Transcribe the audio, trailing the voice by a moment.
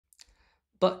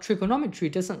But trigonometry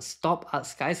doesn't stop at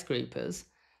skyscrapers.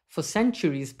 For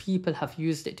centuries, people have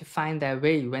used it to find their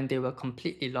way when they were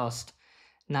completely lost.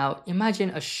 Now, imagine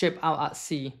a ship out at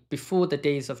sea before the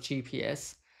days of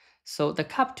GPS. So, the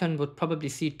captain would probably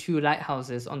see two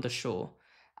lighthouses on the shore,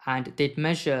 and they'd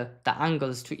measure the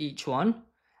angles to each one.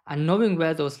 And knowing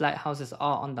where those lighthouses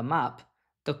are on the map,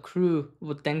 the crew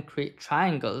would then create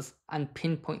triangles and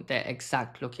pinpoint their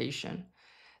exact location.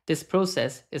 This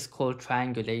process is called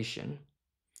triangulation.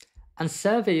 And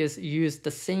surveyors use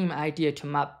the same idea to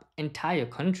map entire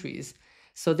countries.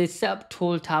 So they set up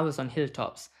tall towers on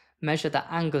hilltops, measure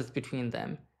the angles between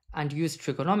them, and use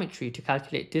trigonometry to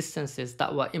calculate distances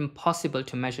that were impossible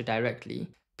to measure directly.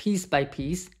 Piece by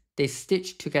piece, they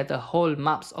stitched together whole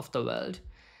maps of the world.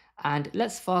 And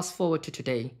let's fast forward to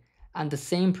today, and the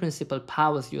same principle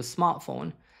powers your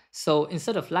smartphone. So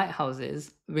instead of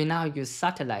lighthouses, we now use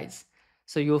satellites.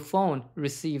 So your phone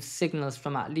receives signals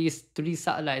from at least three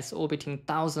satellites orbiting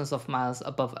thousands of miles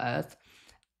above Earth.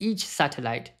 Each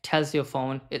satellite tells your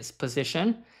phone its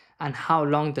position and how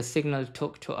long the signal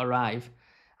took to arrive.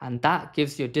 And that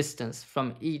gives you distance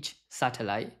from each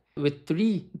satellite. With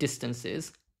three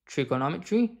distances,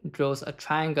 trigonometry draws a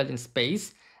triangle in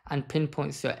space and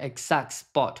pinpoints your exact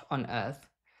spot on Earth.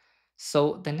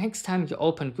 So the next time you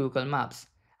open Google Maps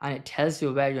and it tells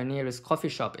you where your nearest coffee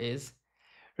shop is,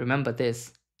 remember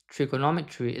this: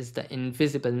 trigonometry is the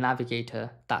invisible navigator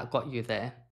that got you there.